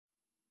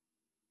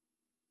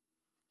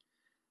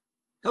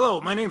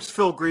Hello, my name is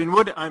Phil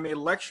Greenwood. I'm a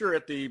lecturer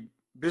at the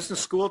Business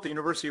School at the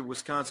University of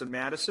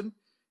Wisconsin-Madison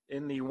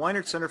in the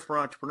Weinert Center for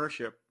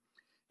Entrepreneurship.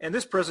 And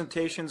this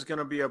presentation is going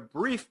to be a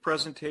brief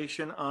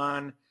presentation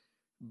on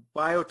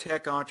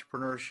biotech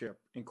entrepreneurship,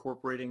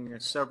 incorporating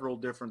several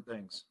different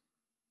things.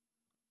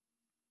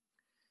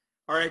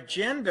 Our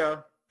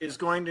agenda is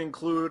going to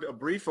include a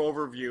brief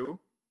overview,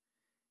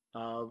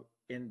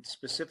 in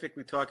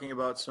specifically talking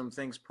about some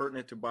things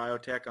pertinent to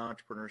biotech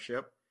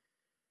entrepreneurship.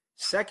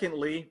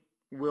 Secondly,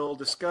 we'll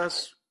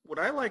discuss what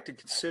I like to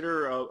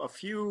consider a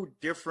few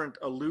different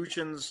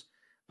illusions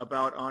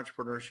about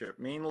entrepreneurship,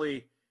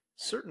 mainly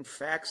certain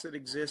facts that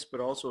exist, but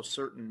also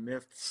certain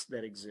myths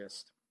that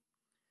exist.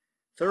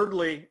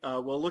 Thirdly,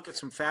 we'll look at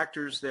some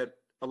factors that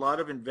a lot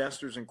of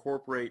investors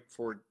incorporate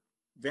for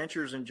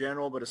ventures in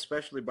general, but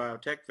especially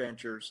biotech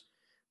ventures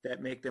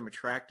that make them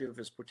attractive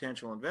as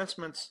potential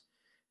investments,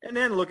 and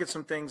then look at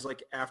some things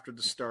like after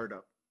the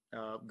startup,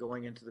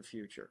 going into the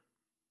future.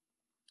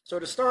 So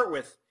to start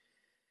with,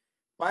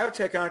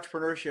 biotech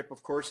entrepreneurship,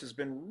 of course, has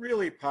been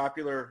really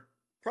popular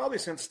probably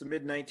since the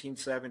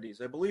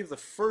mid-1970s. I believe the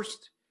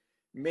first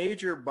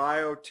major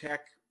biotech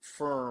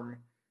firm,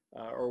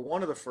 or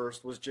one of the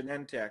first, was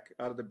Genentech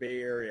out of the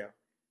Bay Area,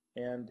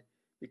 and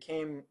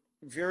became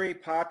very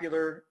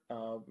popular,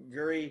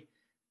 very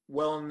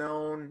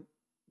well-known,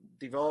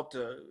 developed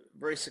a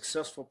very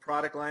successful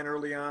product line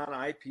early on,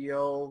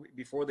 IPO,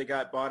 before they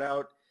got bought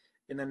out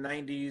in the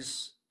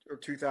 90s or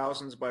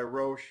 2000s by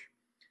Roche.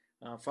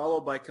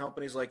 Followed by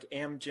companies like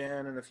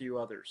Amgen and a few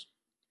others.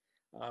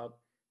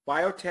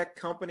 Biotech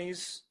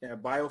companies,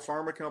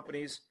 biopharma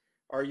companies,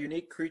 are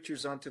unique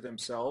creatures unto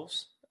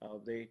themselves.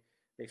 They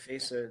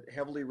face a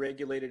heavily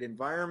regulated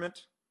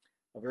environment,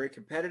 a very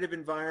competitive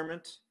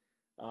environment,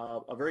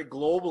 a very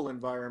global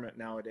environment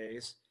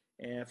nowadays,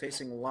 and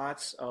facing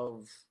lots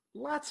of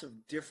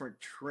different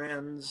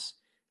trends,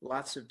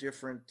 lots of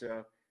different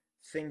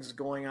things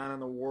going on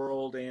in the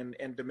world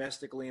and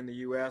domestically in the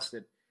U.S.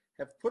 that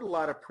have put a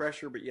lot of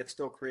pressure but yet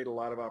still create a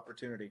lot of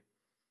opportunity.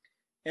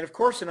 And of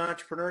course, in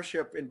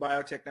entrepreneurship in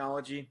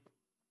biotechnology,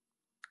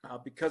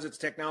 because it's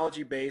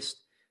technology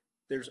based,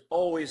 there's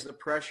always the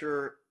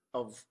pressure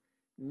of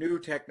new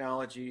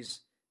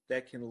technologies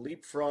that can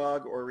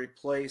leapfrog or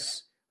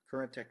replace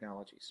current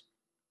technologies.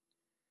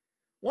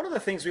 One of the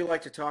things we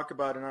like to talk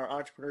about in our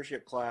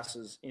entrepreneurship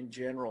classes in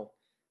general,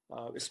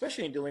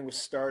 especially in dealing with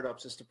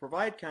startups, is to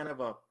provide kind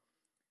of a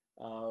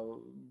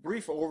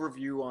brief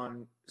overview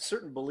on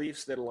certain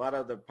beliefs that a lot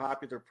of the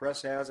popular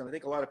press has, and I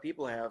think a lot of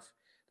people have.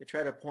 They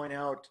try to point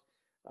out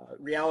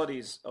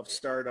realities of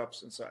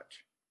startups and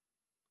such.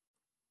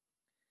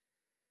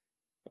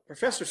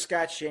 Professor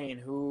Scott Shane,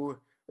 who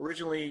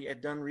originally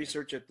had done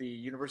research at the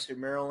University of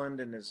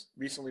Maryland and has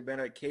recently been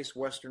at Case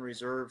Western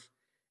Reserve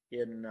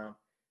in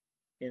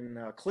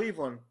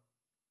Cleveland,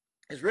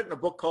 has written a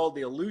book called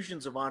The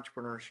Illusions of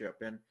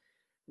Entrepreneurship. And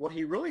what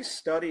he really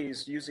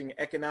studies using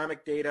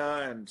economic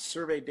data and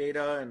survey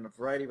data and a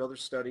variety of other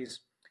studies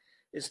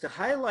is to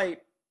highlight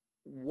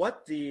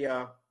what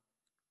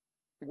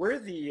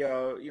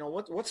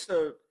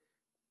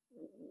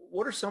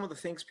what are some of the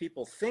things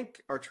people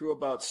think are true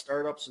about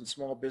startups and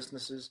small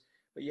businesses,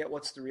 but yet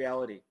what's the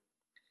reality?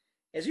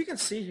 As you can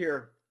see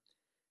here,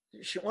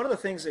 one of the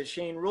things that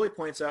Shane really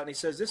points out, and he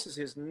says this is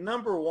his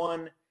number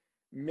one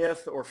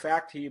myth or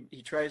fact he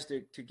tries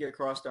to get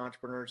across to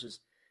entrepreneurs, is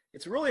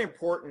it's really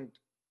important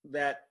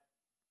that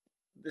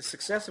the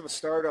success of a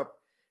startup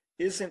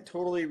isn't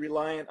totally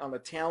reliant on the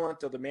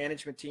talent of the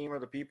management team or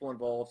the people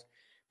involved,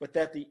 but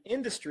that the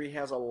industry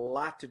has a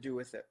lot to do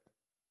with it.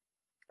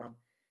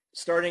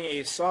 Starting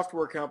a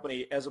software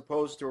company as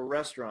opposed to a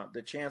restaurant,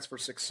 the chance for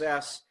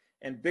success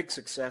and big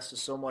success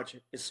is so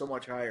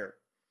much higher.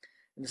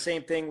 And the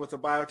same thing with a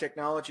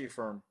biotechnology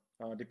firm.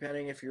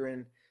 Depending if you're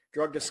in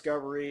drug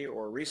discovery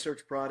or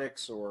research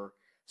products or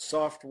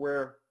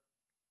software,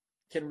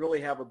 can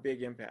really have a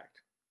big impact.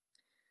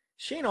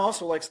 Shane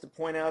also likes to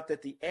point out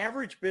that the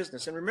average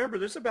business, and remember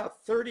there's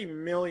about 30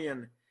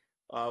 million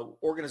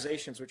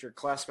organizations which are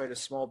classified as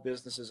small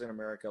businesses in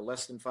America,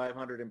 less than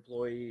 500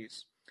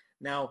 employees.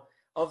 Now,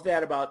 of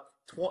that, about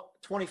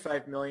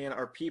 25 million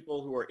are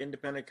people who are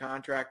independent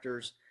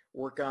contractors,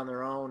 work on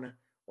their own,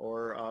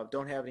 or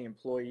don't have any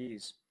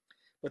employees.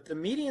 But the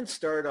median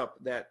startup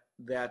that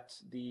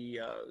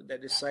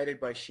is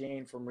cited by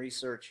Shane from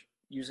research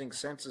using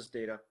census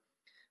data,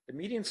 the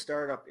median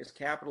startup is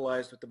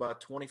capitalized with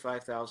about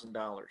 $25,000.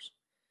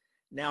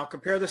 Now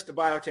compare this to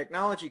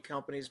biotechnology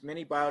companies.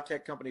 Many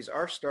biotech companies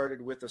are started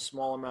with a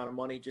small amount of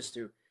money just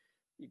to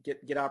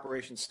get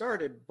operations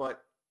started,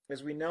 but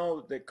as we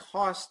know, the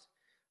cost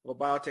of a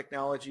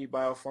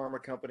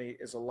biopharma company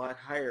is a lot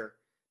higher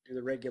due to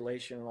the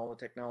regulation and all the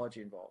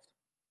technology involved.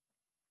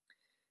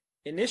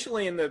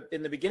 Initially, in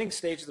the beginning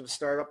stages of a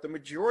startup, the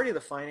majority of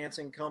the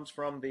financing comes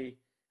from the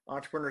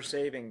entrepreneur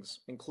savings,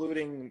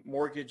 including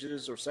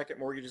mortgages or second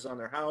mortgages on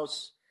their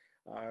house,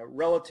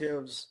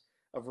 relatives,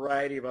 a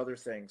variety of other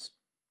things.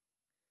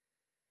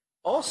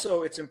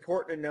 Also, it's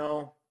important to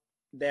know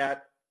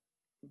that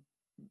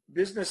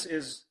business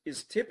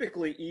is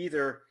typically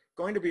either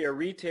going to be a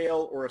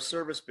retail or a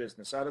service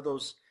business. Out of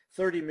those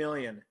 30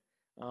 million,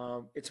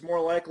 it's more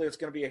likely it's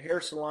going to be a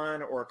hair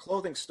salon or a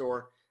clothing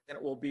store than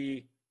it will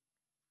be,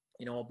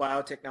 a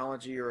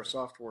biotechnology or a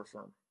software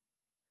firm.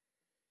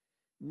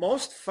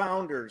 Most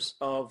founders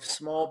of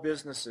small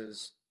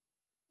businesses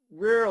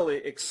rarely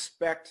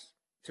expect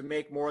to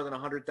make more than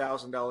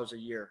 $100,000 a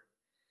year.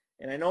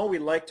 And I know we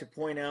like to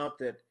point out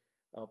that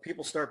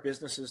people start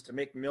businesses to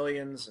make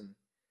millions and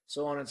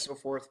so on and so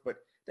forth, but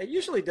that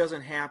usually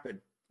doesn't happen.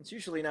 It's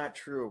usually not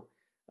true.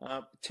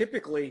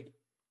 Typically,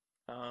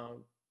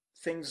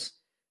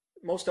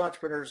 most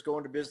entrepreneurs go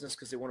into business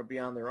because they want to be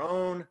on their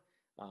own.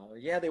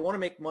 They want to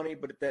make money,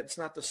 but that's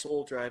not the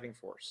sole driving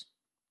force.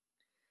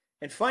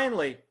 And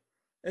finally,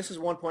 this is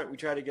one point we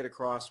try to get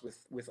across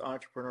with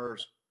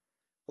entrepreneurs.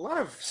 A lot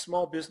of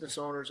small business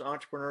owners,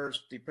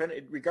 entrepreneurs,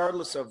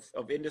 regardless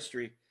of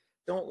industry,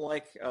 don't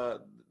like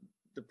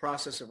the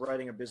process of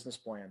writing a business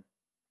plan.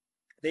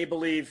 They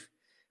believe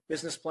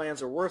business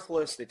plans are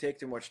worthless, they take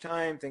too much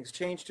time, things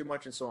change too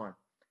much, and so on.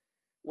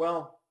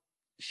 Well,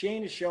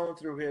 Shane has shown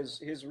through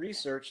his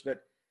research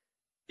that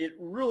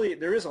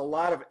there is a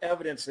lot of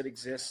evidence that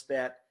exists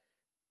that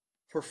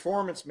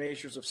performance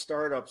measures of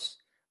startups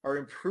are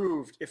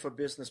improved if a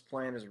business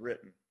plan is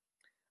written.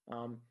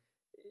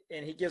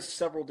 And he gives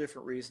several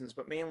different reasons,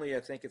 but mainly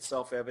I think it's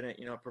self-evident.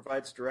 It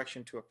provides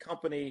direction to a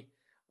company,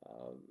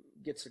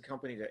 gets a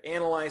company to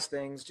analyze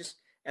things, just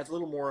adds a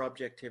little more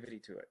objectivity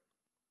to it.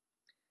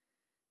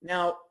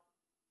 Now,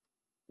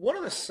 one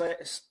of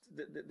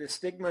the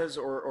stigmas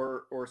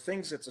or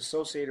things that's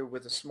associated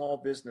with a small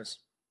business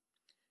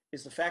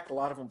is the fact a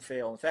lot of them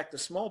fail. In fact, the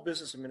Small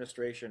Business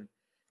Administration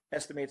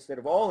estimates that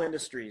of all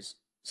industries,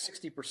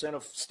 60%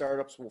 of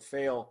startups will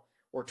fail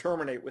or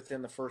terminate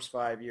within the first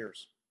 5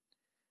 years.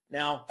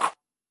 Now,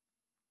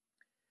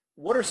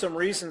 what are some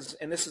reasons,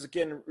 and this is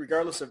again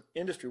regardless of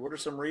industry, what are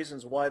some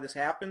reasons why this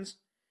happens?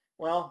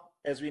 Well,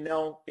 as we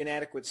know,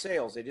 inadequate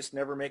sales. They just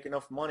never make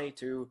enough money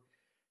to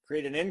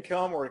create an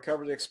income or to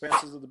cover the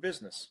expenses of the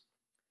business.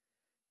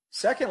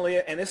 Secondly,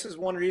 and this is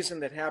one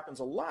reason that happens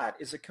a lot,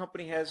 is a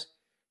company has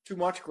too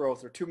much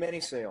growth or too many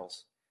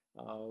sales.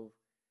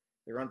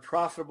 They're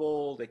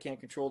unprofitable, they can't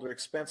control their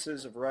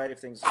expenses, a variety of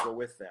things that go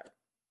with that.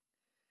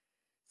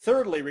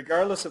 Thirdly,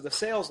 regardless of the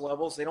sales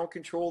levels, they don't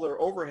control their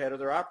overhead or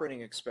their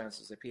operating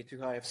expenses. They pay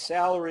too high of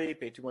salary,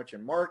 pay too much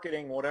in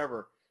marketing,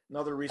 whatever.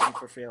 Another reason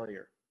for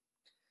failure.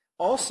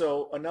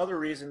 Also, another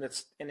reason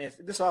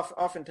this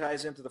often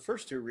ties into the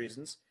first two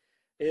reasons,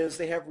 is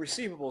they have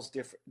receivables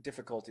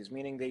difficulties,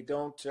 meaning they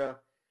don't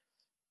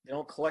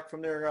collect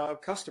from their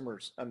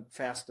customers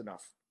fast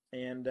enough,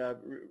 and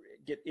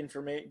get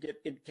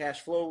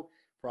cash flow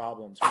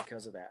problems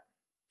because of that.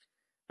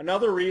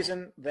 Another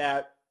reason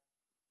that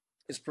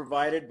is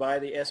provided by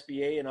the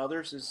SBA and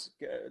others is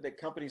that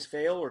companies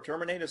fail or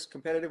terminate is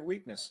competitive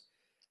weakness.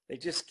 They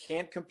just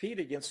can't compete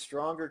against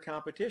stronger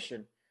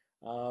competition.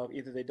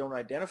 Either they don't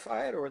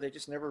identify it or they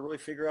just never really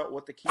figure out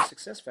what the key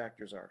success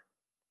factors are.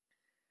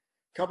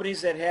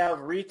 Companies that have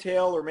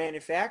retail or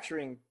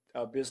manufacturing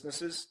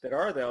businesses that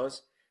are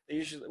those,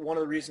 one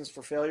of the reasons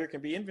for failure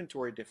can be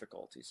inventory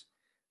difficulties.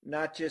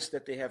 Not just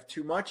that they have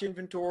too much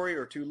inventory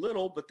or too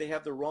little, but they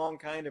have the wrong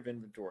kind of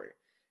inventory.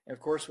 And of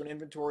course, when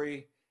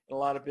inventory in a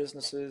lot of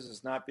businesses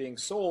is not being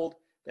sold,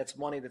 that's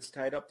money that's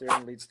tied up there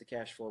and leads to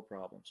cash flow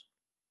problems.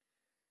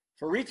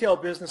 For retail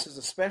businesses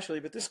especially,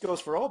 but this goes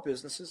for all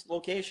businesses,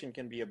 location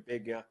can be a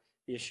big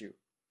issue.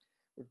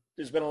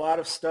 There's been a lot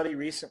of study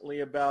recently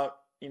about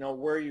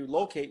where you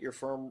locate your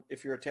firm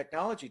if you're a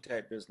technology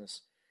type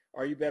business.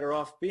 Are you better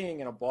off being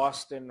in a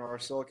Boston or a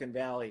Silicon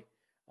Valley,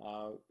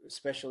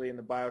 especially in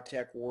the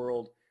biotech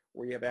world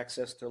where you have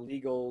access to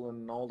legal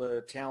and all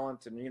the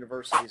talent and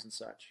universities and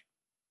such?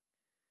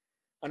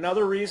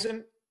 Another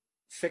reason,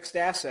 fixed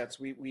assets.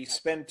 We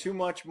spend too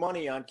much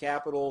money on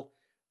capital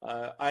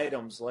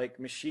items like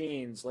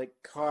machines, like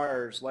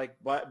cars, like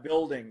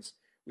buildings.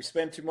 We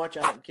spend too much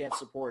on it and can't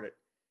support it.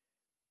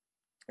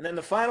 And then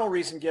the final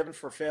reason given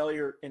for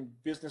failure in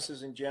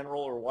businesses in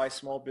general, or why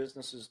small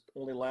businesses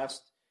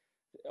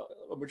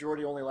a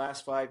majority only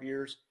last 5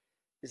 years,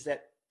 is that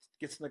it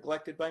gets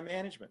neglected by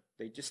management.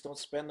 They just don't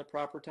spend the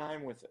proper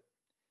time with it.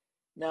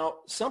 Now,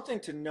 something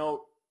to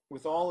note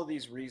with all of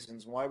these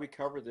reasons, why we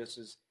cover this,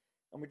 is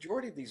a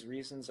majority of these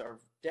reasons are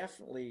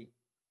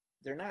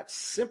they're not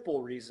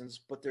simple reasons,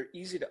 but they're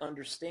easy to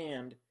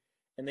understand,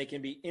 and they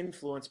can be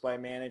influenced by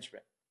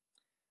management.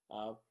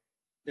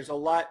 There's a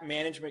lot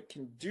management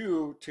can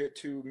do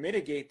to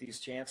mitigate these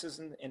chances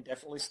and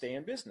definitely stay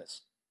in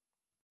business.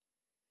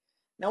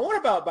 Now, what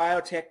about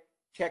biotech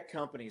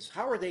companies?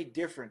 How are they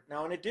different?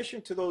 Now, in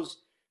addition to those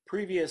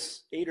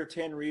previous 8 or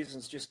 10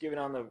 reasons just given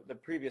on the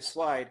previous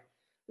slide,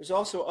 there's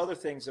also other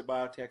things that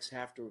biotechs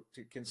have to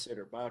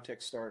consider,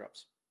 biotech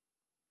startups.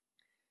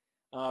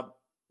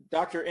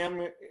 Dr.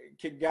 M.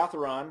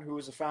 Kidgatharan, who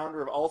is the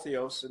founder of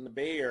Altheos in the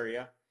Bay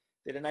Area,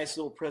 did a nice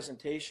little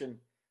presentation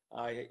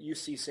at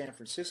UC San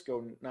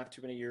Francisco not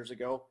too many years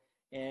ago,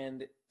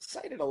 and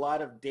cited a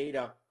lot of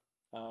data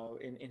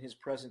in his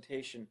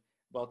presentation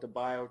about the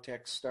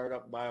biotech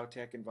startup,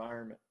 biotech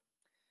environment.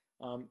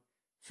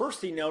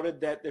 First, he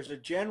noted that there's a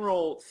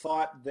general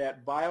thought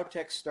that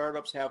biotech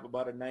startups have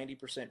about a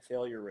 90%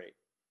 failure rate.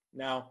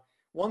 Now,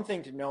 one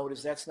thing to note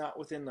is that's not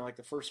within like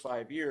the first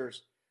 5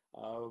 years,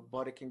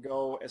 but it can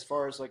go as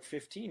far as like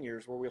 15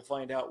 years where we'll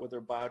find out whether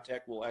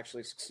biotech will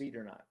actually succeed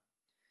or not.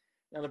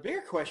 Now, the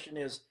bigger question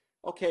is,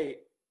 okay,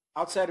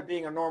 outside of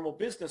being a normal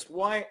business,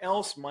 why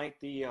else might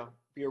be a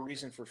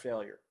reason for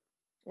failure?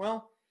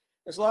 Well,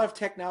 there's a lot of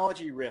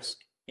technology risk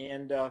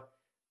and a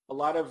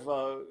lot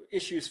of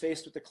issues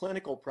faced with the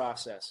clinical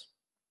process,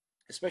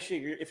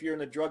 especially if you're in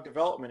the drug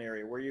development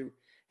area where you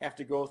have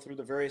to go through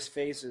the various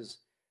phases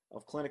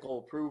of clinical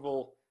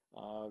approval.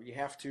 You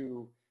have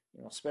to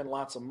spend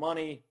lots of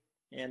money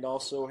and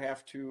also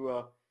have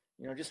to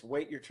just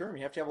wait your turn.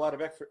 You have to have a lot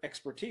of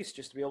expertise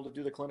just to be able to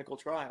do the clinical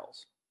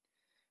trials.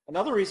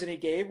 Another reason he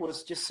gave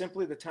was just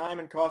simply the time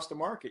and cost to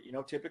market.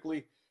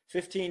 Typically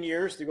 15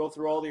 years to go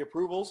through all the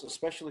approvals,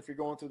 especially if you're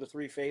going through the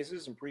 3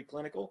 phases in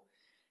preclinical.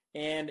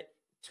 And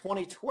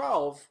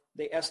 2012,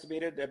 they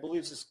estimated, I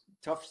believe this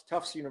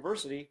Tufts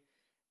University,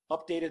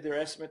 updated their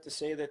estimate to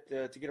say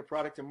that to get a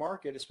product to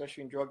market,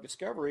 especially in drug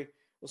discovery,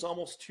 was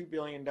almost $2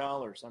 billion.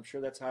 I'm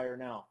sure that's higher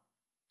now.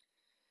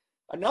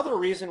 Another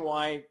reason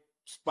why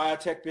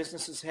biotech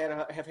businesses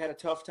have had a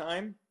tough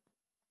time,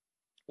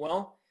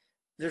 well,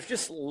 there's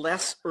just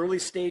less early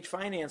stage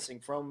financing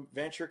from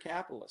venture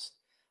capitalists.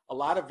 A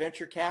lot of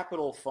venture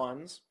capital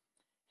funds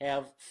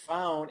have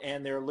found,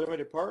 and their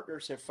limited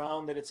partners have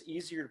found, that it's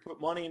easier to put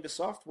money into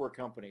software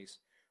companies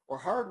or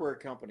hardware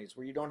companies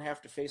where you don't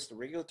have to face the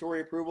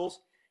regulatory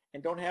approvals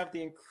and don't have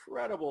the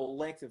incredible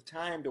length of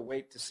time to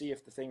wait to see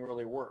if the thing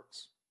really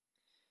works.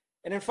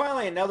 And then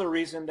finally, another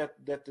reason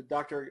that the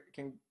Dr.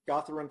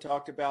 Gotharon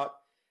talked about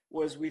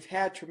was we've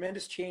had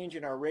tremendous change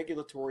in our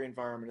regulatory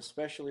environment,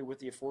 especially with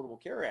the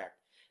Affordable Care Act.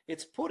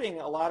 It's putting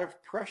a lot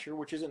of pressure,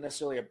 which isn't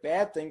necessarily a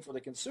bad thing for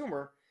the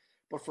consumer,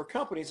 but for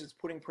companies, it's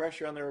putting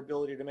pressure on their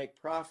ability to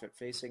make profit,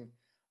 facing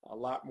a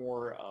lot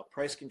more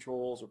price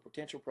controls or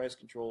potential price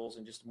controls,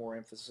 and just more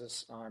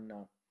emphasis on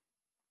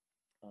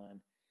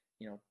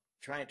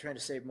trying to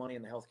save money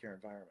in the healthcare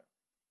environment.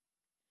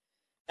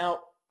 Now,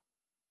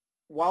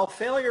 while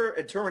failure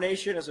and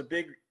termination is a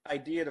big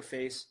idea to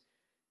face,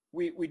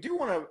 we do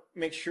want to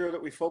make sure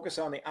that we focus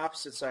on the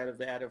opposite side of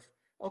that of,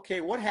 okay,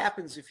 what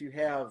happens if you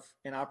have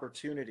an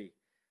opportunity,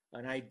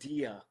 an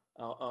idea,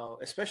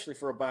 especially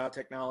for a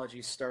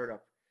biotechnology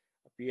startup,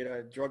 be it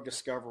a drug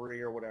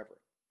discovery or whatever.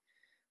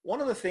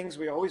 One of the things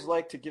we always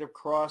like to get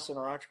across in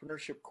our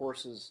entrepreneurship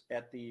courses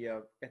at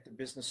the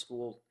business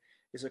school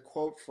is a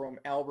quote from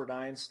Albert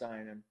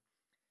Einstein.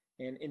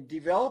 And in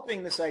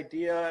developing this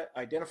idea,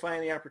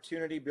 identifying the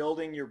opportunity,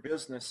 building your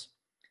business,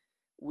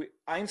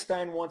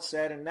 Einstein once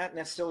said, and not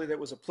necessarily that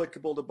was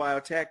applicable to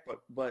biotech,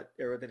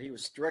 or that he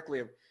was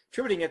directly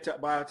attributing it to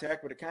biotech,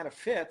 but it kind of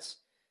fits,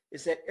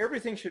 is that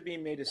everything should be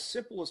made as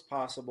simple as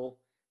possible,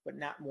 but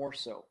not more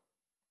so.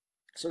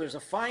 So there's a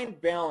fine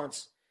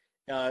balance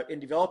in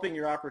developing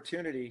your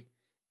opportunity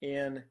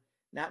in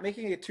not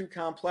making it too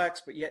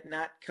complex, but yet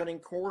not cutting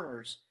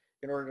corners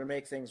in order to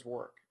make things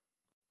work.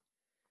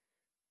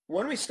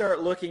 When we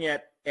start looking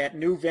at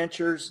new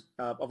ventures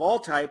of all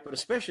type, but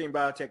especially in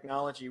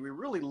biotechnology, we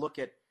really look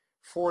at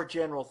 4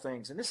 general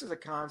things. And this is a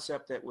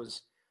concept that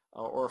was,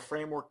 or a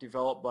framework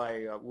developed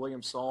by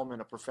William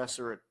Solomon, a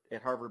professor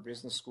at Harvard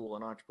Business School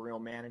in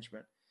entrepreneurial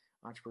management,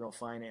 entrepreneurial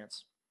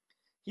finance.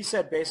 He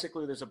said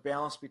basically there's a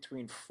balance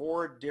between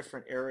 4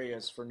 different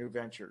areas for new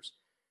ventures.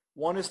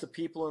 One is the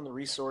people and the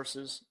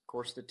resources, of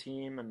course the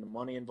team and the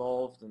money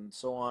involved and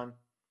so on.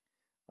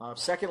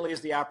 Secondly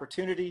is the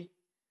opportunity,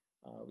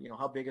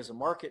 how big is the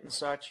market and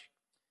such.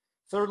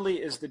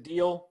 Thirdly is the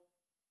deal,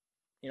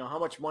 how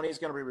much money is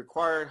going to be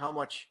required, how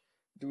much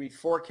do we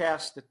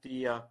forecast that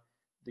the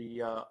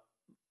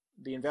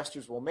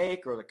investors will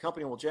make or the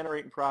company will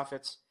generate in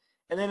profits.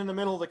 And then in the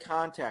middle of the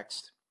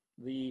context,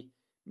 the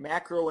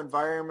macro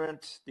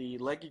environment, the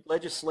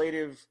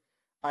legislative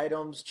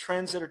items,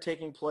 trends that are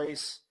taking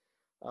place,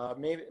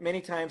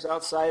 many times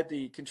outside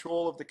the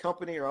control of the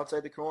company or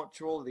outside the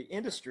control of the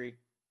industry.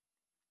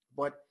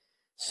 But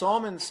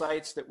Solomon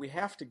cites that we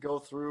have to go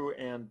through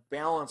and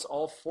balance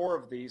all 4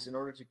 of these in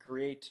order to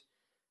create,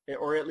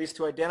 or at least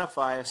to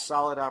identify, a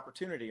solid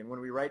opportunity. And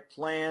when we write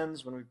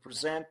plans, when we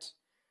present,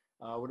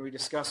 when we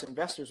discuss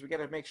investors, we got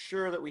to make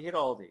sure that we hit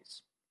all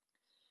these.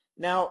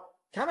 Now,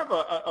 kind of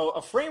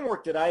a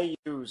framework that I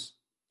use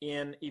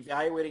in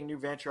evaluating new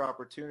venture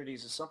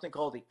opportunities is something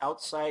called the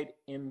outside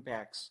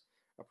impacts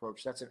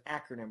approach. That's an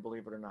acronym,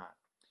 believe it or not.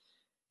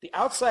 The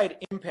outside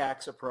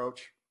impacts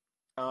approach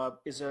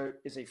is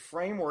a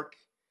framework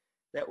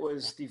that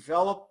was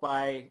developed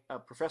by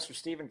Professor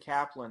Stephen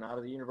Kaplan out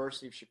of the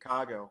University of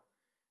Chicago,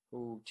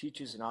 who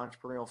teaches in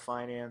entrepreneurial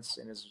finance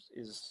and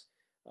is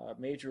a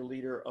major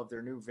leader of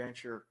their new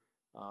venture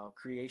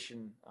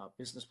creation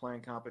business plan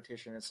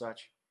competition and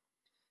such.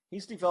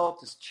 He's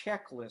developed this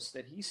checklist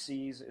that he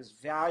sees as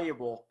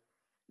valuable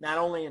not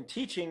only in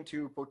teaching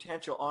to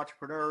potential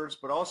entrepreneurs,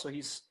 but also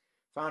he's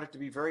found it to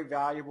be very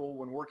valuable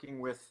when working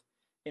with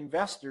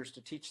investors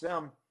to teach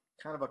them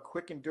kind of a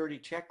quick and dirty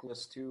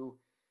checklist to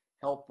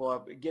help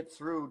get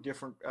through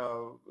different,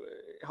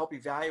 help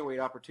evaluate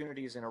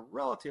opportunities in a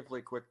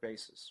relatively quick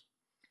basis.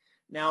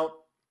 Now,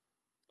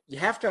 you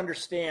have to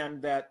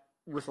understand that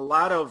with a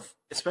lot of,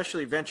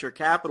 especially venture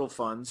capital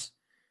funds,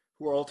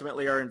 who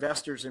ultimately are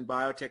investors in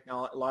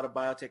biotechnology, a lot of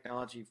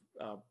biotechnology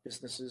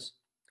businesses,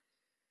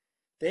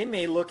 they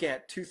may look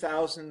at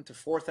 2,000 to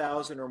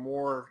 4,000 or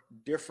more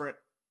different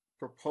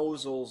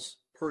proposals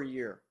per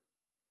year.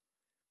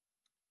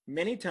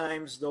 Many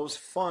times those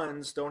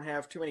funds don't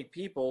have too many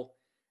people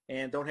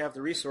and don't have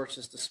the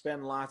resources to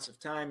spend lots of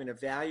time in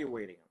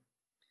evaluating them.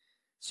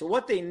 So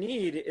what they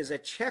need is a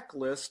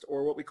checklist,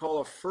 or what we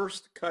call a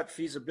first cut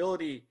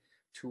feasibility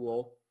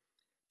tool,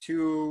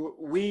 to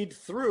weed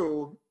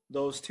through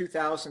those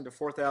 2,000 to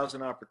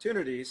 4,000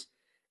 opportunities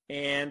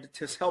and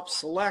to help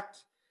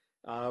select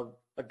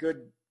a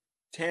good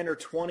 10 or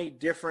 20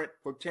 different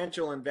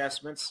potential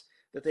investments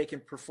that they can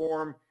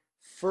perform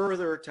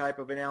further type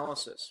of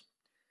analysis.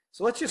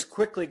 So let's just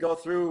quickly go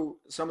through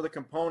some of the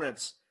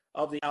components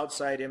of the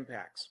outside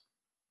impacts.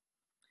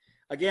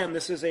 Again,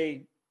 this is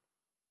a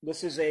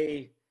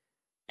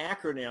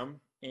acronym,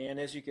 and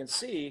as you can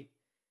see,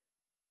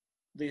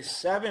 the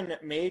 7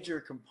 major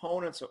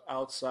components of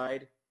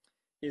outside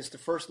is to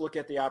first look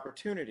at the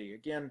opportunity.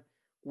 Again,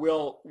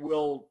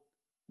 we'll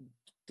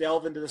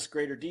delve into this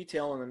greater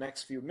detail in the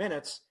next few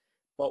minutes,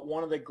 but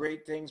one of the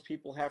great things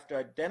people have to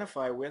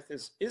identify with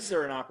is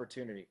there an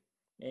opportunity,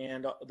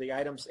 and the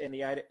items and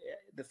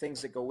the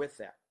things that go with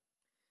that.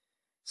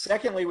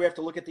 Secondly, we have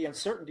to look at the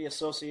uncertainty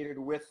associated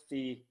with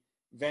the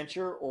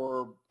venture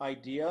or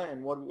idea,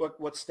 and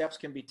what steps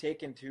can be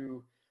taken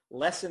to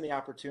lessen the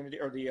opportunity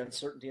or the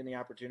uncertainty in the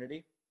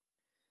opportunity.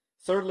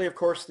 Thirdly, of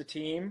course, the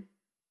team.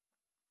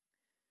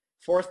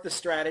 Fourth, the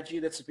strategy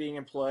that's being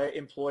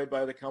employed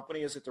by the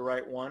company. Is it the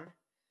right one?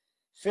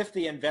 Fifth,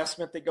 the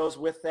investment that goes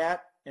with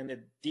that. And the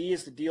D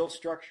is the deal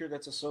structure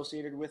that's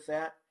associated with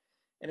that.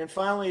 And then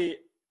finally,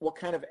 what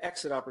kind of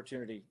exit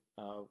opportunity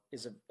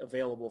is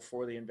available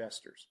for the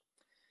investors.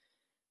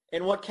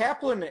 And what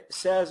Kaplan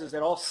says is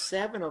that all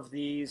 7 of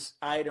these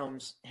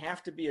items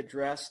have to be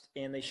addressed,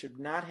 and they should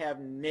not have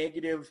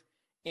negative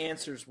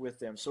answers with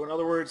them. So in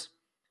other words,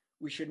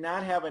 we should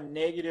not have a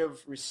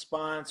negative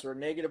response or a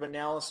negative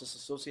analysis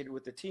associated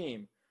with the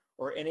team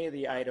or any of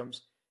the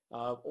items.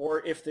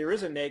 Or if there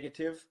is a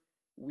negative,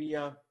 we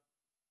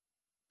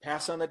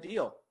pass on the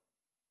deal.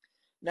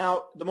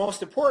 Now, the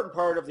most important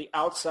part of the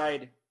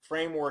outside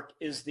framework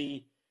is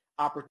the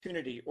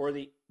opportunity, or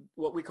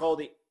what we call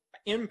the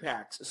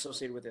impacts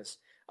associated with this.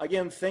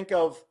 Again, think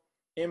of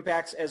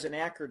impacts as an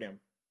acronym.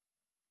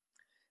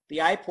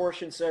 The I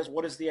portion says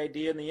what is the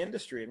idea in the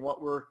industry, and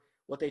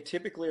what they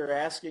typically are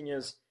asking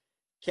is,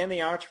 can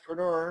the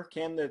entrepreneur,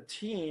 can the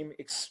team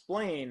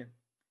explain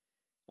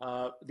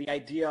the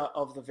idea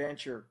of the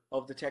venture,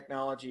 of the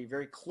technology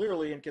very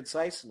clearly and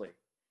concisely?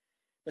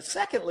 But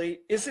secondly,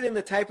 is it in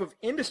the type of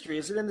industry?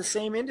 Is it in the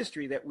same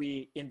industry that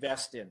we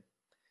invest in?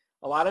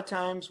 A lot of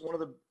times, one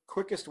of the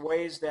quickest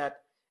ways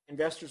that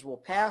investors will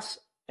pass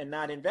and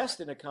not invest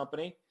in a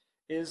company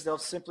is they'll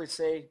simply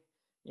say,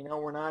 you know,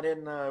 we're not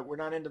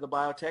into the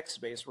biotech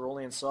space. We're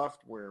only in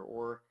software,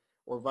 or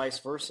vice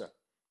versa.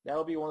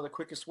 That'll be one of the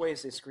quickest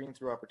ways they screen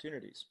through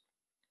opportunities.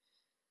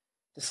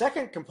 The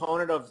second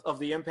component of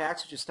the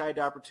impacts, which is tied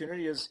to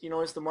opportunity, is, you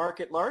know, is the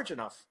market large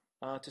enough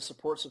to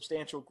support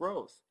substantial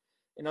growth?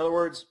 In other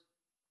words,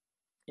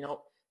 you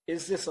know,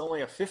 is this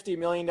only a $50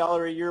 million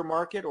a year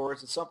market, or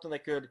is it something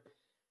that could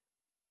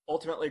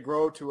ultimately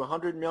grow to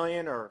 $100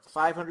 million or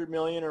 $500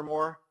 million or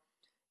more?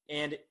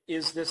 And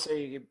is this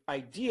an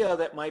idea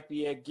that might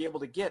be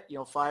able to get, you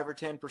know, 5 or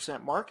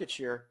 10% market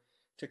share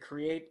to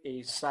create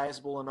a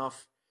sizable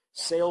enough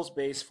sales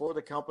base for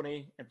the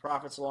company and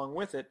profits along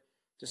with it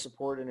to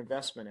support an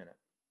investment in it?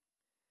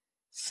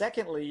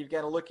 Secondly, you've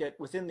got to look at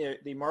within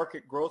the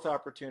market growth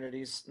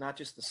opportunities, not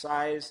just the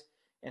size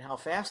and how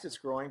fast it's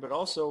growing, but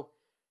also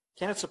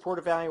can it support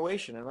a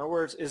valuation? In other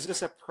words, is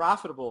this a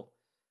profitable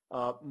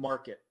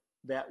market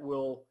that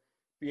will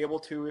be able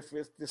to, if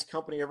this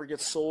company ever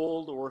gets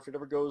sold or if it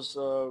ever goes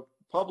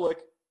public,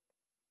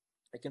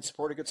 it can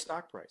support a good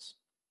stock price.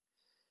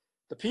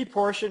 The P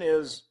portion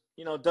is,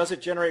 you know, does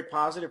it generate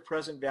positive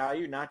present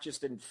value, not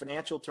just in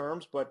financial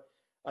terms, but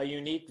a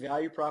unique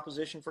value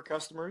proposition for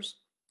customers?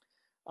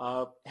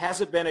 Has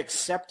it been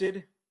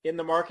accepted in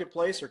the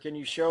marketplace, or can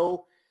you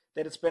show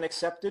that it's been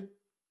accepted,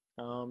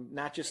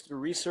 not just through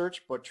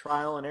research, but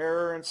trial and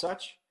error and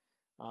such?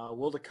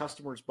 Will the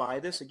customers buy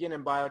this? Again,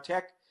 in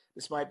biotech,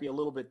 this might be a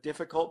little bit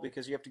difficult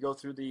because you have to go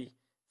through the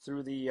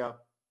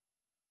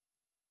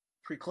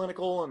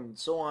preclinical and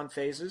so on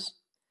phases.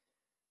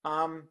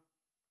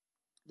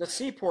 The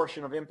C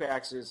portion of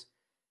impacts is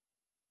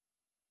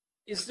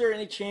there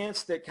any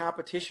chance that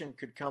competition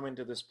could come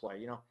into this play?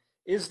 You know,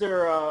 is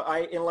there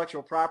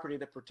intellectual property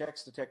that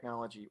protects the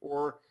technology,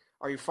 or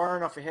are you far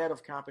enough ahead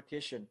of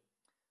competition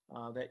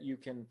that you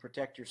can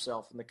protect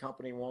yourself and the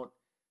company won't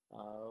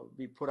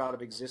be put out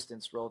of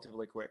existence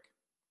relatively quick?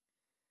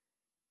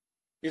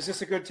 Is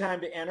this a good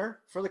time to enter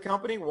for the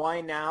company?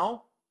 Why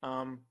now?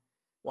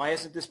 Why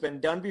hasn't this been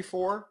done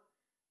before?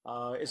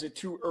 Is it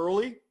too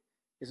early?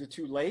 Is it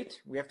too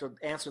late? We have to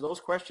answer those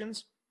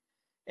questions.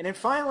 And then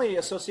finally,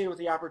 associated with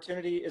the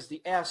opportunity is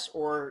the S,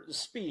 or the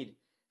speed.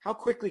 How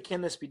quickly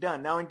can this be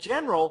done? Now, in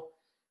general,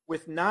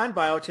 with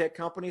non-biotech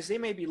companies, they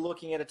may be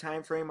looking at a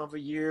time frame of a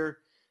year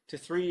to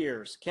 3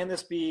 years. Can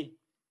this be,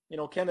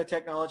 can the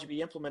technology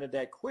be implemented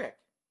that quick?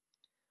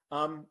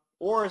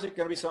 Or is it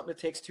going to be something that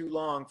takes too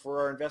long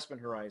for our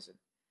investment horizon?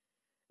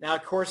 Now,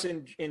 of course,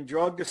 in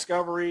drug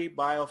discovery,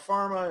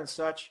 biopharma and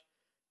such,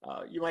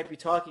 you might be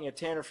talking a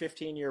 10 or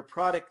 15-year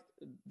product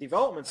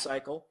development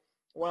cycle.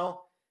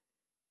 Well,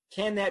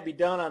 can that be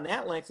done on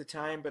that length of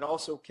time, but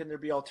also can there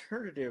be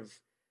alternative,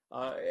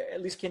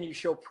 at least can you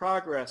show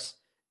progress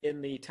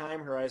in the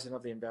time horizon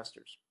of the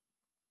investors?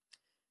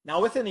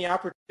 Now, within the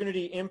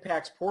opportunity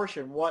impacts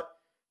portion, what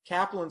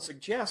Kaplan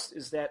suggests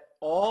is that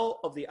all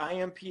of the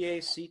IMPA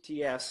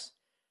CTS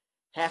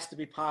has to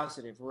be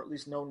positive, or at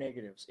least no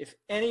negatives. If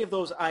any of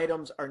those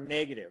items are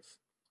negative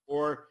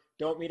or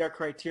don't meet our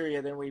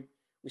criteria, then we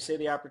say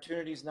the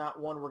opportunity is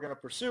not one we're going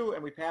to pursue,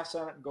 and we pass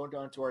on it and go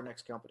on to our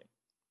next company.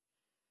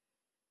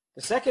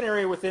 The second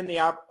area within the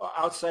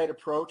outside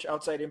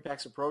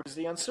impacts approach is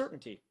the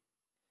uncertainty.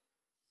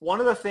 One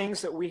of the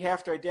things that we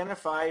have to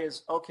identify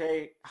is,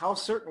 okay, how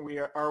certain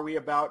are we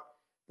about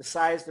the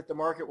size that the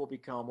market will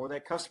become, or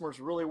that customers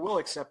really will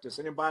accept us?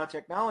 And in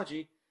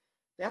biotechnology,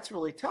 that's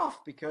really tough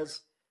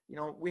because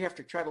we have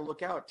to try to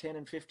look out 10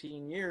 and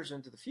 15 years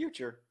into the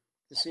future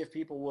to see if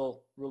people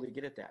will really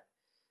get at that.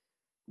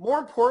 More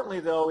importantly,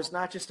 though, is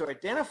not just to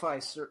identify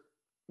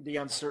the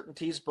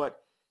uncertainties, but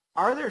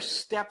are there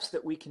steps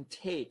that we can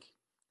take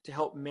to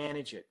help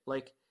manage it?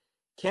 Like,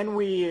 can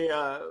we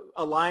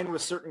align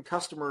with certain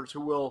customers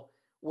who will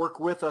work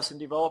with us in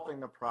developing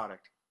the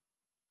product?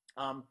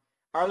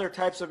 Are there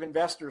types of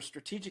investors,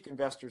 strategic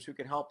investors, who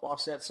can help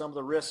offset some of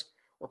the risk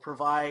or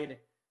provide,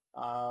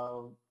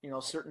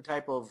 certain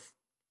type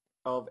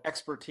of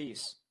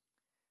expertise?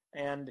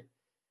 And,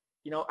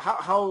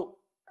 how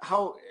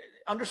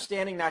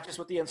understanding not just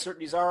what the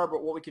uncertainties are,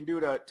 but what we can do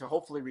to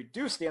hopefully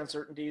reduce the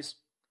uncertainties.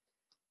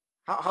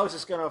 How is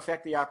this going to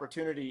affect the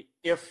opportunity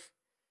if,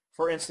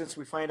 for instance,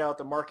 we find out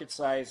the market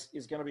size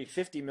is going to be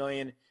 50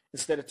 million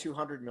instead of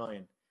 200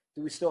 million?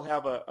 Do we still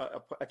have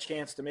a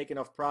chance to make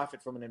enough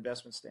profit from an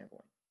investment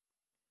standpoint?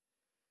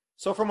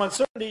 So from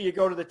uncertainty, you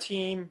go to the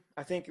team.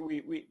 I think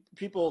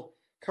people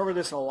cover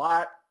this a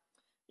lot.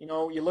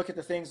 You look at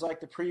the things like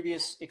the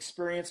previous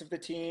experience of the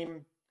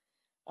team.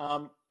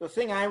 The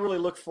thing I really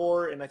look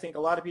for, and I think a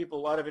lot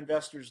of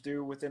investors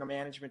do within a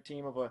management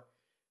team of a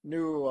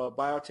new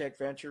biotech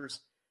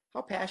ventures,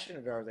 how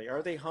passionate are they?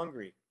 Are they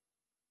hungry?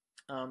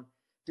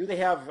 Do they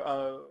have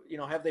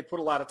they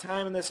put a lot of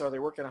time in this? Are they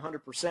working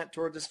 100%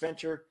 toward this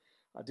venture?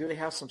 Do they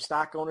have some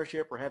stock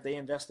ownership, or have they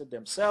invested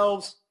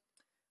themselves?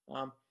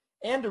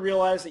 And to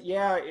realize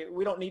that,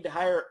 we don't need to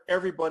hire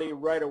everybody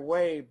right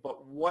away,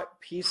 but what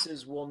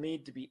pieces will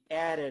need to be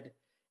added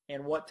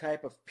and what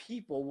type of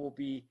people will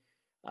be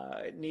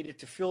needed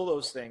to fill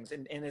those things,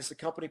 and is the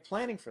company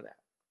planning for that?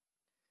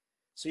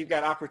 So you've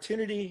got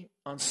opportunity,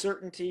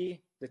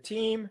 uncertainty, the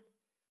team.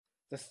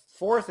 The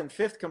fourth and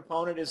fifth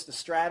component is the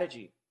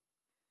strategy.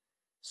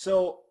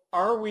 So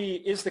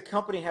is the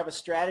company have a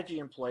strategy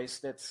in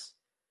place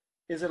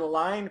is it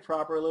aligned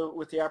properly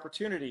with the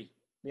opportunity,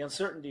 the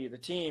uncertainty, the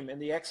team,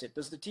 and the exit?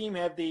 Does the team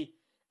have the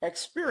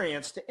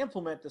experience to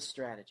implement the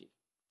strategy?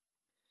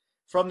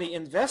 From the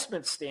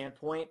investment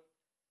standpoint,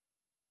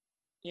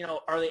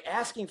 are they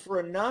asking for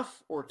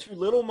enough or too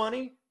little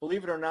money?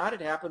 Believe it or not,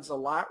 it happens a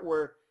lot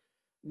where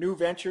new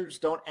ventures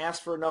don't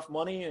ask for enough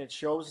money, and it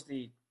shows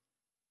the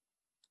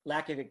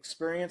lack of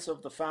experience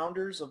of the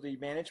founders, of the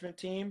management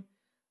team.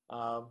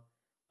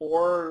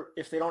 Or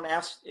if they don't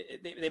ask,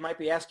 they might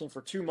be asking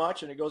for too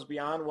much, and it goes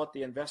beyond what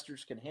the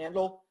investors can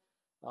handle.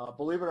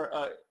 Believe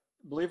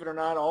it or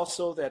not,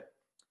 also that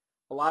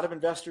a lot of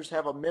investors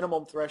have a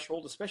minimum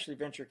threshold, especially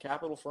venture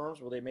capital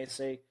firms, where they may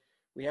say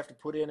we have to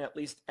put in at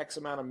least X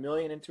amount of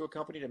million into a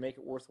company to make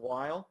it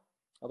worthwhile.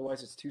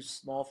 Otherwise, it's too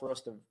small for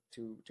us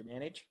to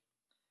manage.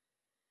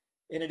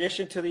 In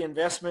addition to the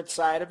investment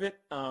side of it,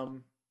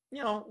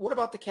 what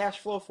about the cash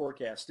flow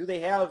forecast? Do they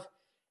have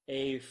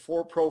a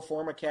pro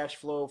forma cash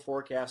flow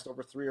forecast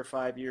over 3 or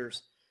 5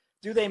 years?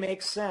 Do they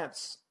make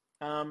sense?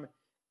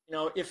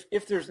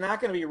 If there's not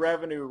going to be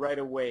revenue right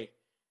away,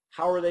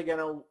 how are they going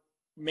to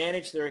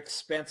manage their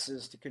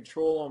expenses to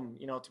control them,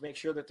 to make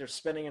sure that they're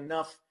spending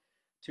enough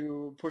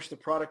to push the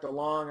product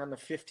along on the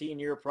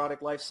 15-year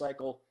product life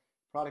cycle,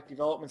 product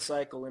development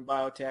cycle in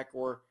biotech,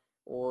 or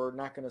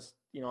not going to,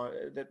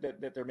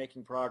 that they're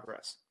making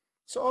progress?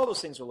 So all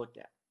those things are looked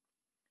at.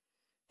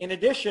 In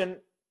addition,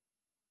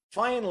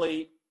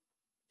 finally,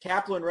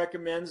 Kaplan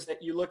recommends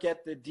that you look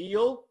at the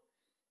deal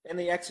and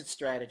the exit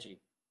strategy.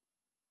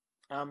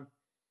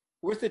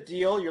 With the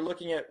deal, you're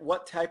looking at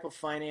what type of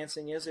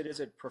financing is it?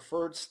 Is it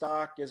preferred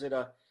stock? Is it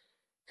a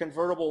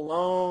convertible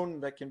loan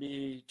that can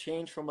be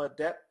changed from a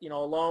debt, a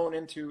loan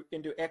into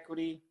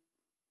equity?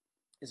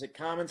 Is it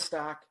common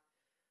stock?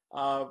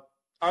 Are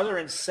there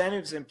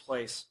incentives in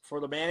place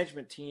for the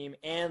management team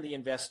and the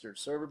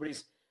investors, so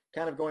everybody's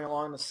kind of going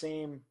along the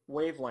same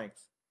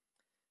wavelength.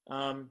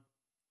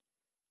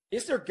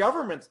 Is there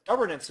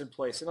governance in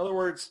place? In other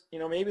words,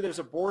 maybe there's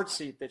a board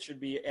seat that should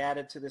be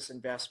added to this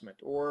investment,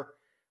 or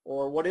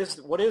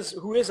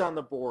who is on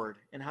the board,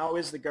 and how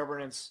is the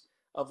governance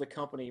of the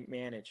company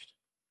managed?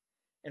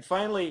 And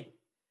finally,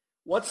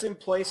 what's in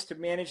place to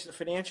manage the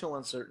financial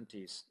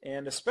uncertainties?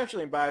 And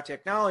especially in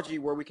biotechnology,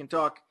 where we can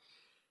talk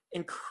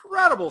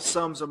incredible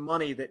sums of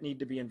money that need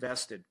to be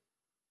invested.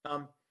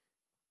 Is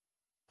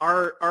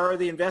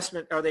the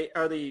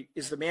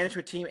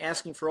management team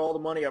asking for all the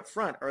money up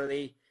front? Are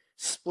they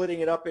splitting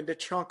it up into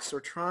chunks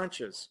or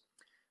tranches?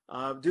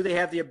 Do they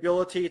have the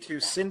ability to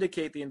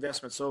syndicate the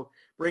investment, so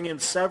bring in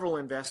several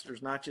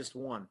investors, not just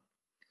one?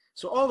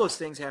 So all those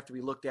things have to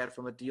be looked at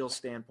from a deal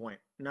standpoint,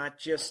 not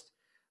just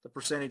the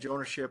percentage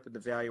ownership and the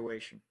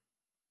valuation.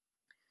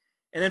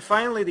 And then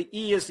finally, the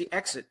E is the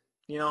exit.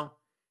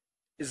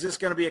 Is this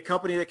going to be a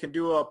company that can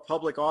do a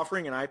public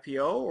offering, an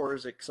IPO, or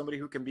is it somebody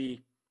who can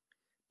be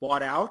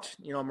bought out,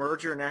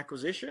 merger and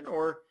acquisition,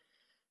 or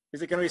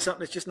is it going to be something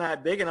that's just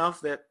not big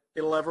enough that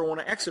it'll ever want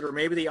to exit? Or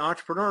maybe the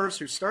entrepreneurs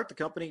who start the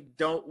company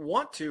don't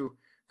want to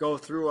go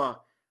through a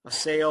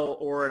sale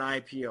or an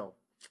IPO.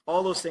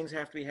 All those things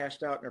have to be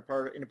hashed out and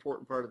are an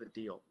important part of the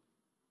deal.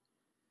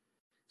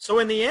 So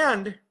in the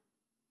end,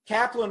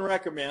 Kaplan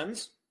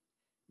recommends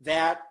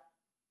that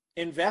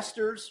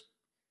investors,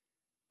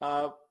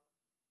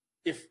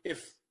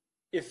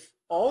 if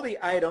all the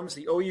items,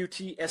 the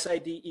OUT,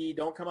 SIDE,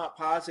 don't come out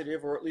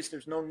positive, or at least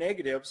there's no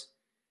negatives,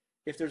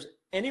 if there's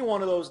any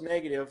one of those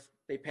negative,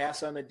 they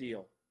pass on the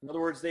deal. In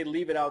other words, they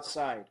leave it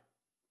outside.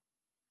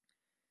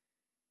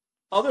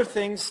 Other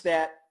things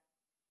that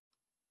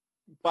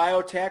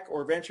biotech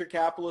or venture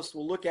capitalists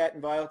will look at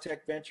in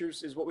biotech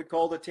ventures is what we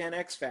call the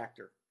 10X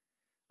factor.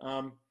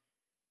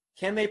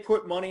 Can they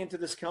put money into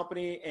this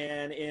company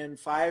and in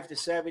 5 to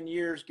 7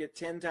 years get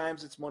 10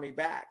 times its money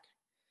back?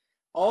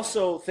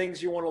 Also,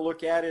 things you want to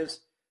look at is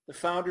the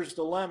founder's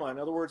dilemma. In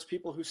other words,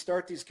 people who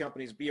start these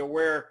companies, be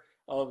aware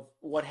of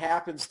what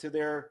happens to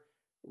their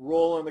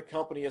role in the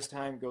company as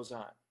time goes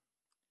on.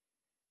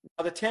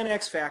 Now, the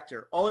 10X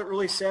factor, all it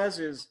really says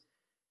is,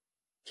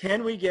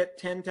 can we get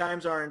 10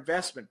 times our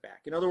investment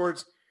back? In other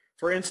words,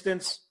 for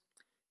instance,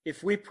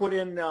 if we put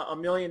in $1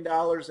 million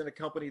in a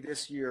company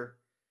this year,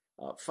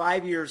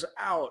 5 years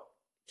out,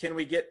 can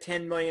we get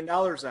 $10 million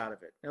out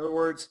of it? In other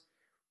words,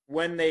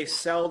 when they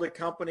sell the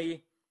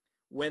company,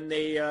 when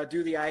they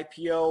do the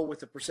IPO with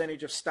the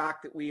percentage of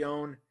stock that we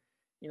own,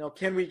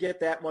 can we get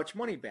that much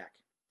money back?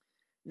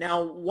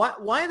 Now,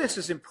 why this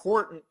is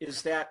important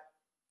is that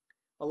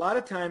a lot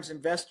of times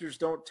investors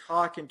don't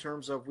talk in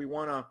terms of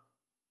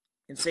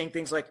in saying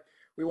things like,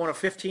 we want a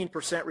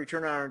 15%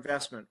 return on our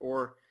investment,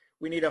 or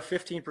we need a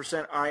 15%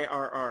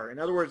 IRR. In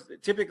other words,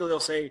 typically they'll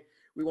say,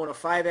 we want a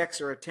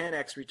 5X or a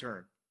 10X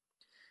return.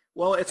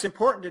 Well, it's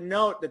important to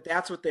note that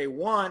that's what they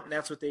want and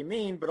that's what they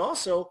mean, but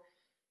also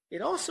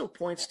it also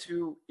points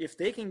to, if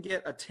they can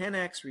get a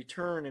 10X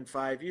return in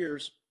 5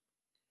 years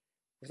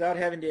without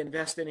having to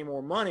invest any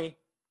more money,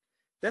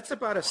 that's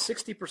about a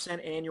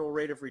 60% annual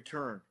rate of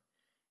return.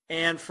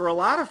 And for a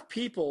lot of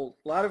people,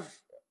 a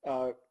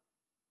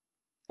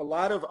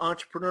lot of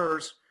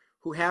entrepreneurs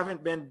who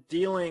haven't been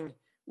dealing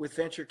with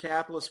venture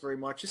capitalists very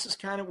much, this is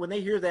kind of, when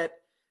they hear that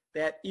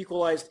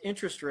equalized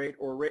interest rate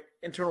or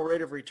internal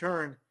rate of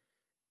return,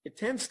 it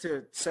tends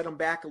to set them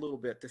back a little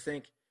bit to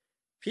think,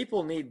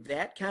 people need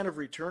that kind of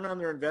return on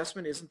their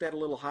investment. Isn't that a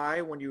little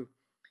high when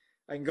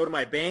I can go to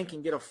my bank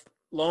and get a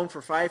loan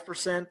for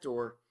 5%,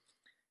 or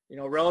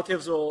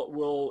relatives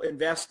will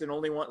invest and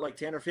only want like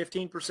 10 or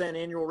 15%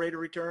 annual rate of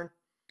return.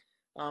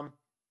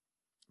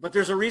 But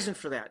there's a reason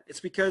for that. It's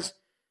because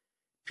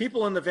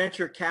people in the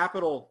venture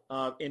capital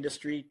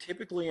industry,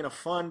 typically in a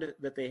fund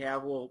that they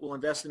have, will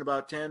invest in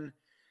about 10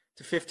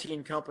 to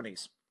 15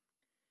 companies.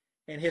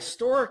 And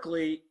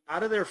historically,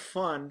 out of their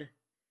fund,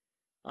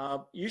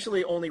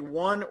 usually only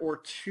 1 or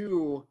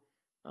 2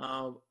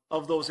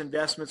 of those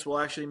investments will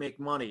actually make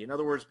money. In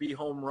other words, be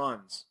home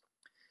runs.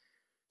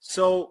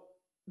 So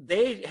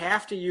they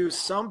have to use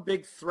some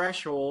big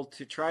threshold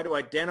to try to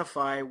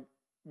identify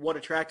what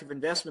attractive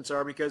investments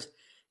are, because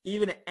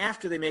even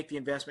after they make the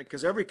investment,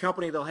 because every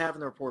company they'll have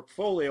in their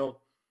portfolio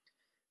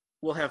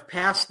will have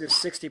passed this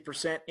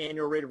 60%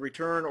 annual rate of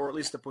return, or at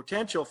least the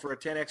potential for a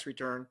 10X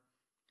return,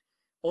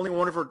 only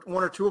one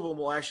or two of them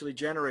will actually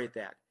generate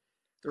that.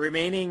 The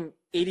remaining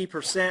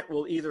 80%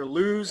 will either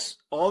lose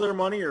all their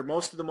money or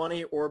most of the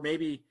money, or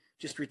maybe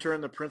just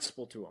return the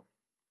principal to them.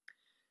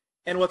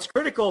 And what's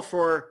critical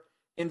for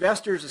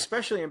investors,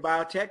 especially in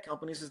biotech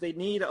companies, is they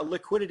need a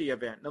liquidity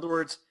event. In other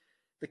words,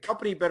 the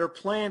company better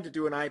plan to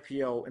do an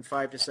IPO in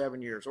 5 to 7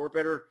 years, or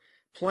better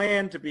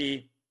plan to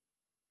be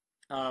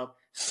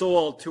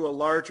sold to a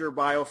larger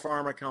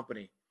biopharma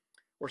company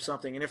or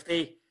something. And if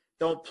they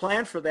don't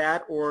plan for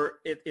that, or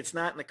it's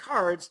not in the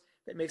cards,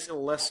 that makes it a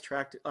less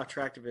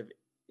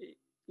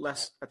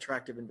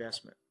attractive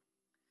investment.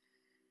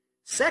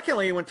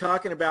 Secondly, when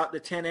talking about the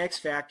 10X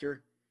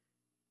factor,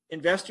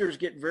 investors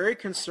get very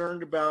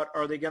concerned about,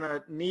 are they going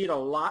to need a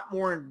lot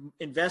more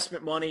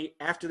investment money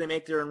after they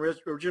make their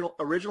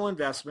original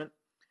investment,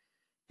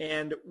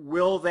 and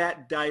will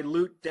that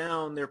dilute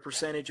down their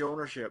percentage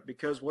ownership?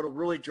 Because what will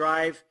really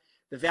drive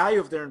the value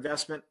of their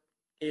investment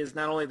is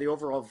not only the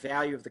overall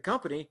value of the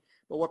company,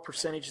 but what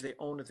percentage they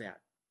own of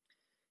that.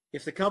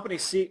 If the company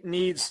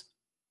needs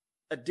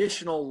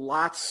additional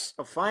lots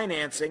of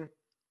financing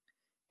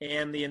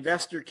and the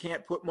investor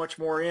can't put much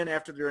more in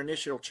after their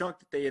initial chunk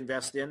that they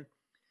invest in,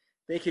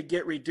 they could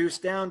get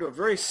reduced down to a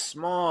very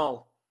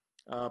small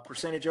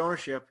percentage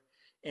ownership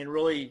and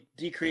really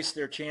decrease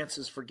their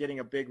chances for getting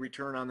a big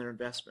return on their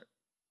investment.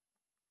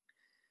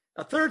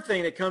 A third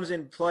thing that comes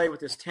into play with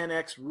this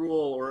 10x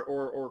rule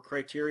or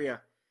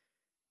criteria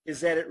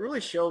is that it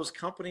really shows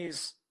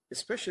companies,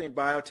 especially in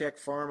biotech,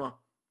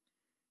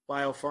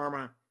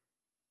 biopharma,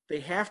 they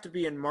have to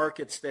be in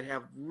markets that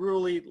have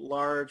really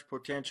large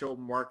potential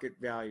market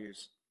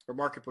values or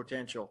market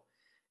potential.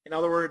 In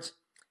other words,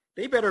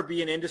 they better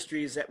be in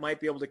industries that might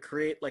be able to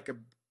create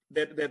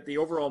that the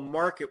overall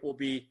market will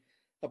be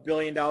 $1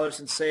 billion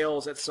in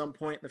sales at some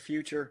point in the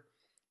future,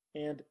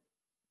 and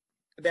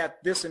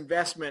that this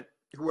investment,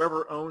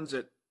 whoever owns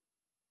it,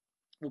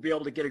 will be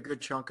able to get a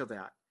good chunk of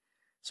that.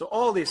 So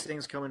all these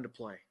things come into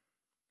play.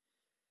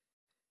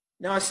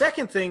 Now, a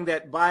second thing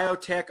that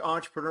biotech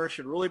entrepreneurs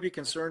should really be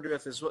concerned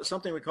with is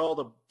something we call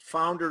the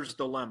founder's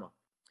dilemma.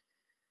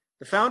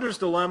 The founder's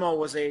dilemma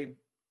was a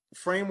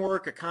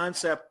framework, a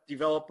concept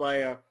developed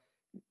by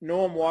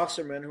Noam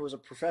Wasserman, who was a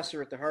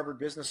professor at the Harvard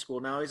Business School.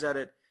 Now he's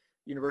at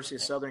University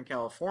of Southern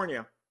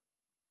California.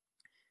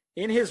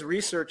 In his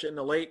research in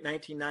the late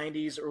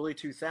 1990s, early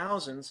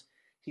 2000s,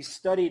 he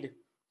studied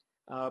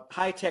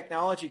high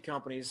technology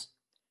companies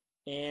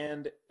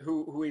and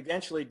who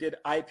eventually did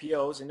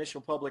IPOs,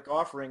 initial public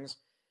offerings,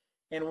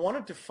 and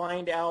wanted to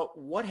find out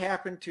what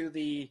happened to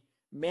the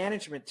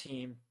management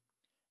team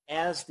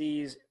as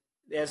these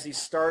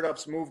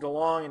startups moved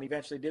along and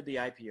eventually did the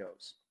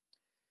IPOs.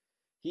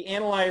 He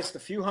analyzed a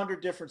few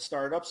hundred different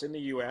startups in the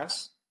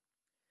U.S.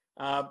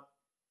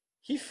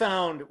 He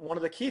found, one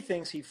of the key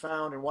things he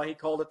found, and why he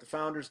called it the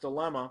founder's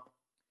dilemma,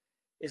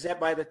 is that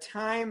by the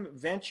time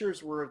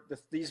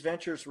these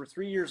ventures were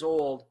 3 years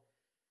old,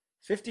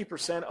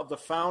 50% of the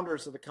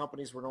founders of the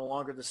companies were no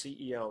longer the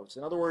CEOs.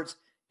 In other words,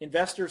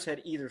 investors had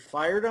either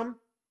fired them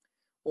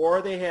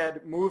or they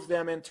had moved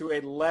them into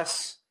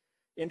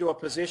a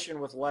position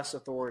with less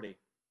authority.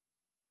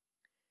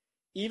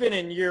 Even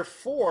in year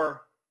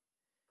 4,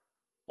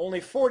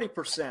 only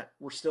 40%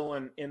 were still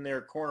in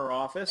their corner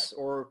office,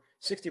 or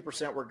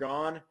 60% were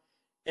gone.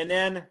 And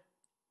then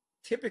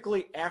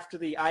typically after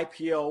the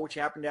IPO, which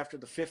happened after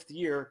the 5th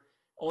year,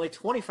 only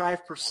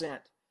 25%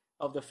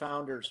 of the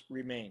founders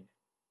remained.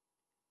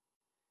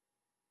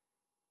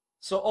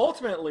 So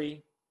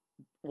ultimately,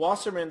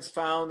 Wasserman's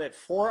found that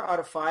 4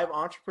 out of 5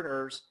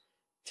 entrepreneurs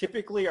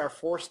typically are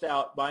forced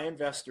out by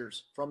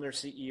investors from their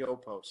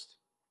CEO post.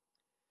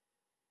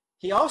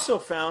 He also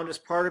found, as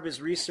part of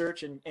his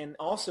research, and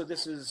also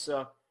this is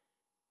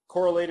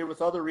correlated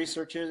with other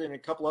researches in a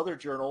couple other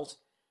journals,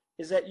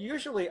 is that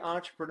usually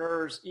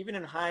entrepreneurs, even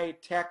in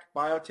high-tech,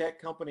 biotech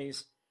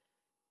companies,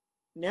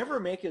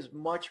 never make as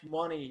much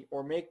money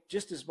or make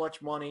just as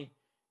much money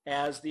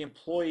as the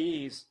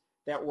employees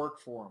that work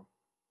for them.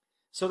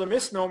 So the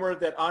misnomer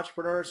that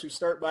entrepreneurs who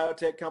start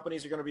biotech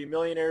companies are going to be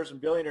millionaires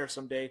and billionaires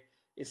someday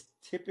is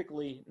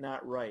typically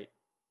not right.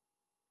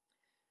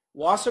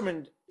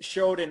 Wasserman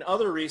showed in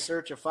other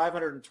research of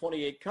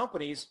 528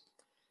 companies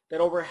that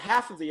over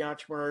half of the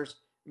entrepreneurs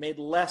made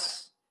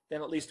less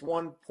than at least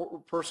one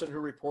person who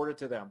reported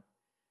to them.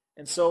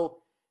 And so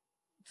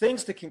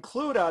things to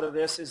conclude out of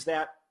this is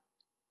that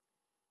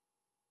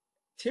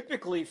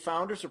typically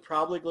founders are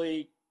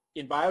probably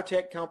in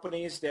biotech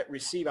companies that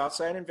receive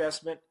outside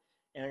investment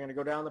and are going to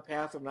go down the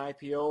path of an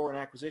IPO or an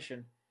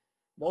acquisition.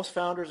 Most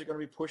founders are going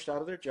to be pushed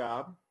out of their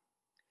job.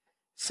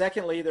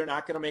 Secondly, they're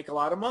not going to make a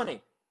lot of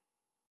money.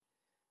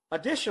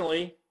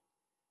 Additionally,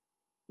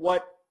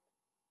 what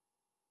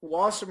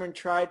Wasserman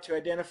tried to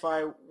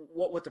identify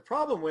what the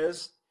problem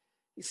was,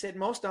 he said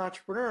most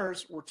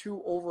entrepreneurs were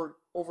too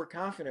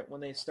overconfident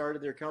when they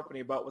started their company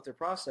about what their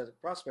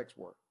prospects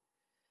were.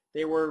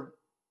 They were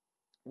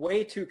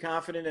way too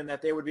confident in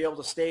that they would be able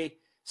to stay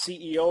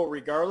CEO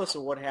regardless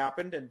of what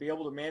happened and be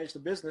able to manage the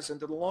business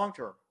into the long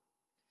term.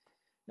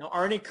 Now,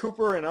 Arnie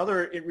Cooper and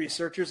other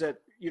researchers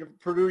at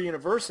Purdue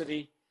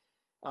University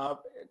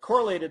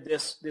correlated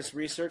this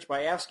research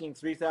by asking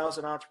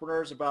 3,000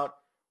 entrepreneurs about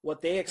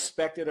what they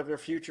expected of their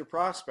future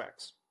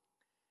prospects.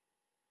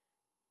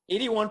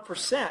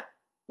 81%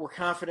 were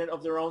confident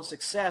of their own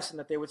success and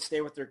that they would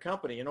stay with their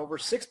company, and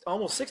almost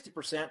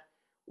 60%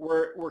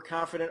 were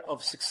confident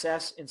of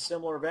success in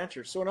similar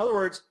ventures. So in other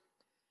words,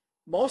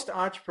 most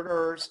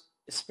entrepreneurs,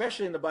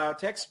 especially in the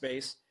biotech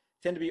space,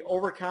 tend to be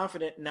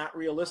overconfident and not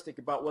realistic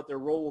about what their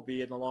role will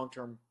be in the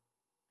long-term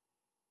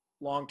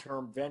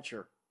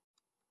venture.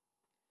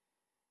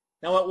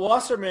 Now, what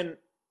Wasserman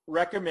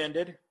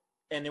recommended,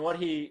 and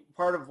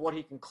part of what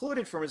he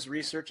concluded from his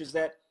research, is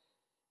that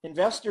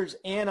investors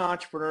and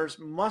entrepreneurs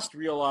must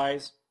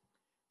realize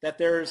that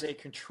there is a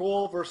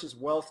control versus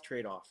wealth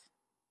trade-off.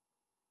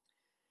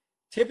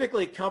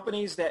 Typically,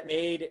 companies that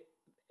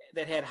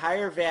had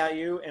higher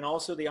value and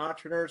also the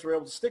entrepreneurs were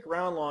able to stick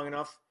around long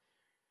enough,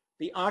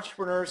 the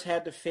entrepreneurs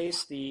had to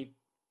face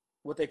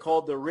what they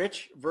called the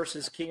rich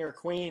versus king or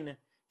queen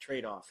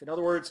trade-off. In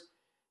other words,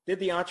 did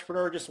the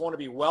entrepreneur just want to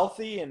be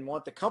wealthy and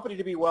want the company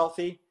to be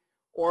wealthy,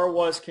 or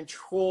was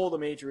control the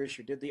major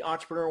issue? Did the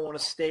entrepreneur want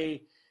to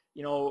stay,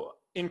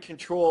 in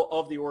control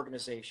of the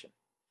organization?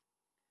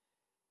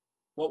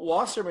 What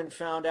Wasserman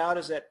found out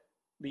is that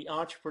the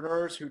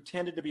entrepreneurs who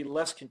tended to be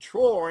less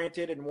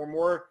control-oriented and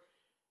were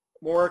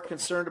more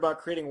concerned about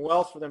creating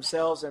wealth for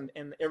themselves and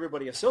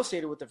everybody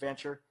associated with the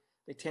venture,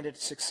 they tended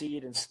to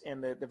succeed,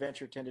 and the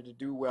venture tended to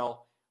do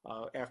well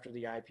after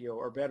the IPO,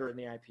 or better in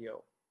the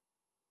IPO.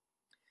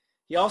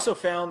 He also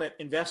found that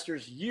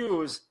investors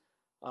use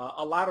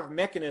a lot of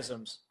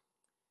mechanisms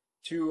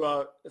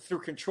through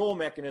control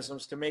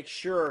mechanisms to make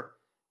sure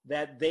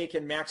that they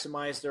can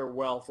maximize their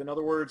wealth. In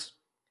other words,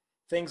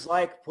 things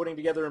like putting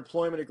together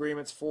employment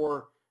agreements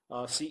for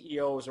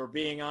CEOs or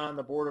being on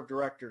the board of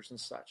directors and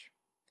such.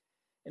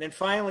 And then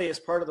finally, as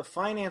part of the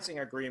financing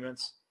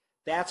agreements,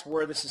 that's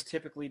where this is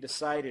typically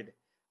decided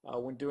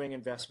when doing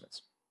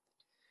investments.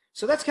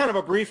 So that's kind of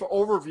a brief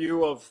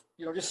overview of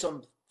just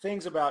some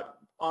things about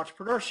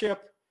entrepreneurship,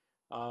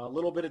 a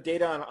little bit of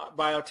data on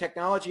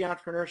biotechnology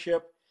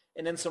entrepreneurship,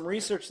 and then some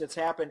research that's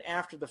happened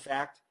after the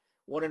fact,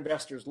 what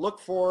investors look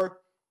for,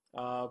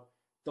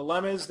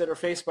 dilemmas that are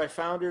faced by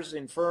founders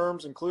in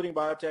firms, including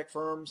biotech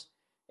firms,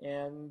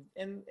 and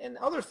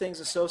other things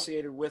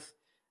associated with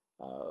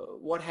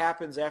what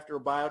happens after a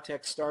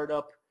biotech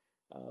startup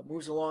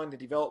moves along the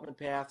development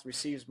path,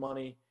 receives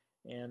money,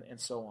 and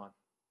so on.